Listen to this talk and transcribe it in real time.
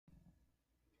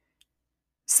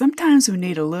Sometimes we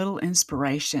need a little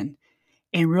inspiration,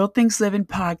 and Real Things Living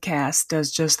podcast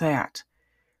does just that.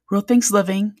 Real Things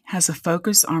Living has a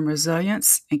focus on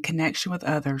resilience and connection with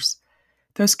others.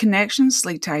 Those connections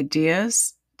lead to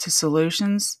ideas, to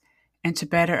solutions, and to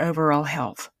better overall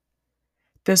health.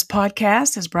 This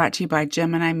podcast is brought to you by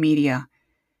Gemini Media.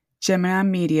 Gemini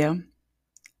Media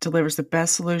delivers the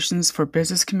best solutions for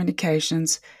business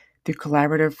communications through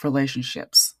collaborative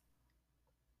relationships.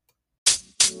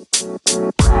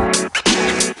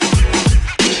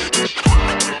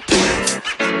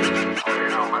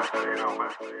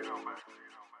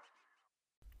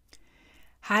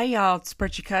 Hi y'all, it's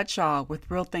Bridget Cutshaw with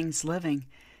Real Things Living.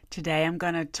 Today I'm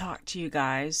going to talk to you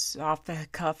guys off the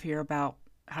cuff here about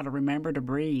how to remember to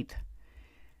breathe.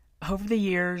 Over the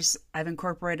years, I've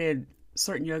incorporated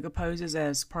certain yoga poses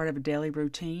as part of a daily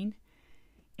routine.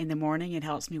 In the morning, it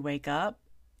helps me wake up,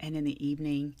 and in the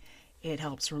evening, it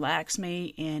helps relax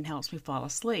me and helps me fall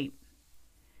asleep.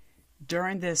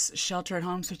 During this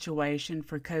shelter-at-home situation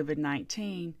for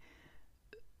COVID-19,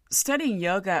 studying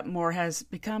yoga more has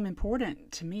become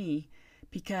important to me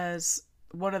because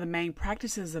one of the main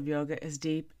practices of yoga is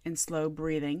deep and slow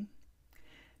breathing.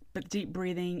 But deep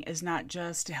breathing is not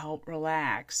just to help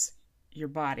relax your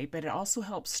body, but it also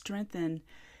helps strengthen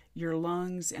your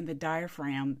lungs and the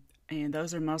diaphragm, and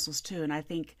those are muscles too. And I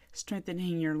think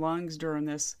strengthening your lungs during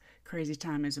this crazy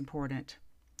time is important.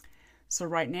 So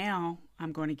right now,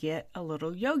 I'm going to get a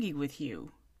little yogi with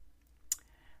you.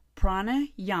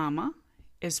 Pranayama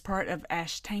is part of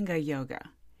Ashtanga Yoga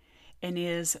and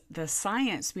is the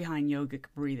science behind yogic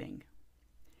breathing.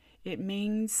 It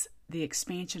means the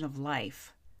expansion of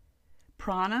life.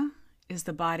 Prana is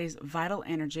the body's vital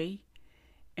energy,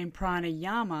 and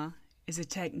pranayama is a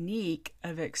technique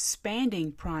of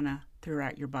expanding prana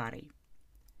throughout your body.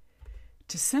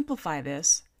 To simplify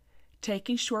this,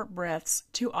 taking short breaths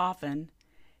too often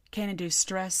can induce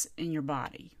stress in your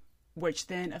body, which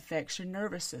then affects your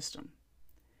nervous system.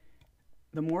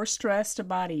 The more stressed a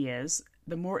body is,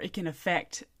 the more it can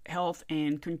affect health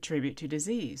and contribute to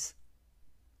disease.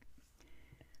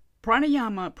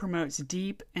 Pranayama promotes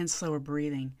deep and slower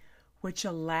breathing, which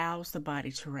allows the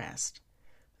body to rest.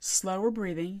 Slower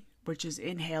breathing, which is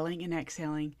inhaling and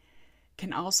exhaling,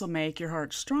 can also make your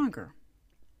heart stronger.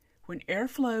 When air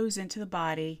flows into the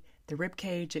body, the rib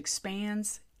cage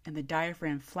expands and the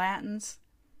diaphragm flattens.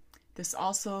 This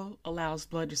also allows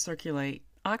blood to circulate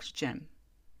oxygen.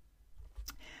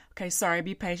 Okay, sorry,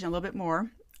 be patient a little bit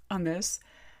more on this.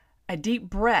 A deep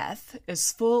breath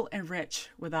is full and rich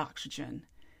with oxygen.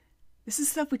 This is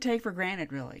stuff we take for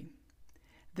granted, really.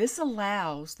 This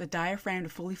allows the diaphragm to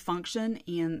fully function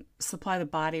and supply the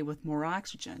body with more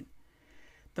oxygen.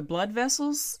 The blood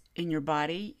vessels in your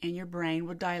body and your brain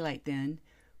will dilate then,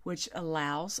 which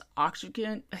allows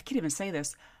oxygen-rich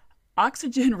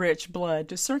blood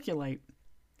to circulate.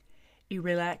 A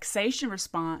relaxation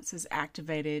response is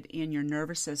activated in your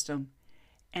nervous system,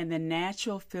 and the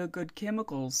natural feel-good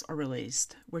chemicals are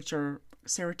released, which are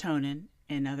serotonin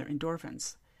and other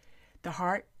endorphins. The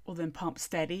heart will then pump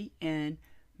steady and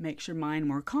makes your mind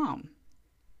more calm.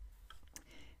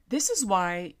 This is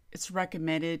why it's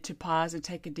recommended to pause and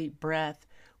take a deep breath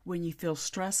when you feel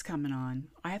stress coming on.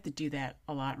 I have to do that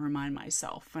a lot and remind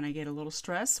myself when I get a little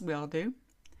stressed. We all do.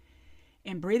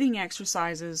 And breathing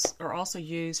exercises are also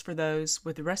used for those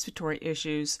with respiratory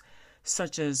issues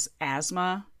such as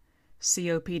asthma,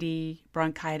 COPD,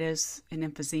 bronchitis, and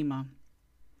emphysema.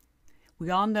 We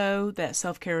all know that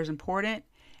self-care is important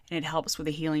and it helps with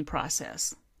the healing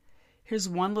process. Here's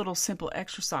one little simple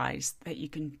exercise that you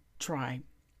can try.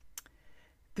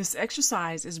 This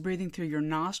exercise is breathing through your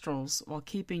nostrils while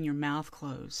keeping your mouth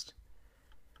closed.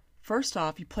 First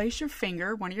off, you place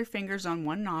one of your fingers on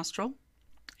one nostril,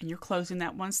 and you're closing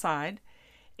that one side,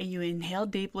 and you inhale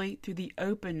deeply through the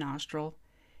open nostril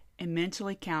and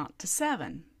mentally count to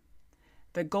 7.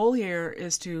 The goal here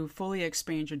is to fully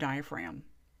expand your diaphragm.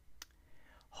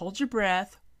 Hold your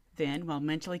breath then while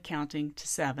mentally counting to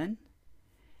 7,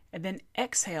 and then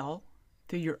exhale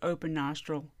through your open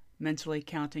nostril, mentally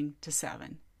counting to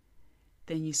 7.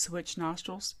 Then you switch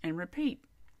nostrils and repeat.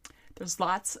 There's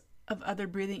lots of other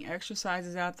breathing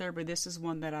exercises out there, but this is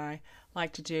one that I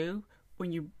like to do.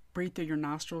 When you breathe through your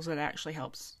nostrils, it actually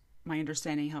helps, my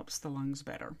understanding, helps the lungs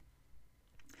better.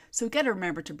 So we've got to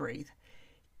remember to breathe.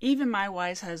 Even my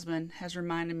wise husband has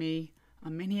reminded me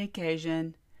on many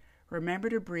occasions, remember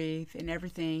to breathe and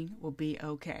everything will be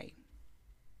okay.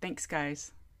 Thanks,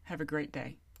 guys. Have a great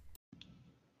day.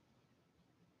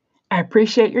 I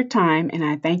appreciate your time and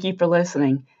I thank you for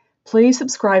listening. Please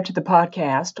subscribe to the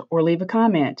podcast or leave a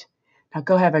comment. Now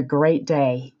go have a great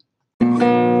day.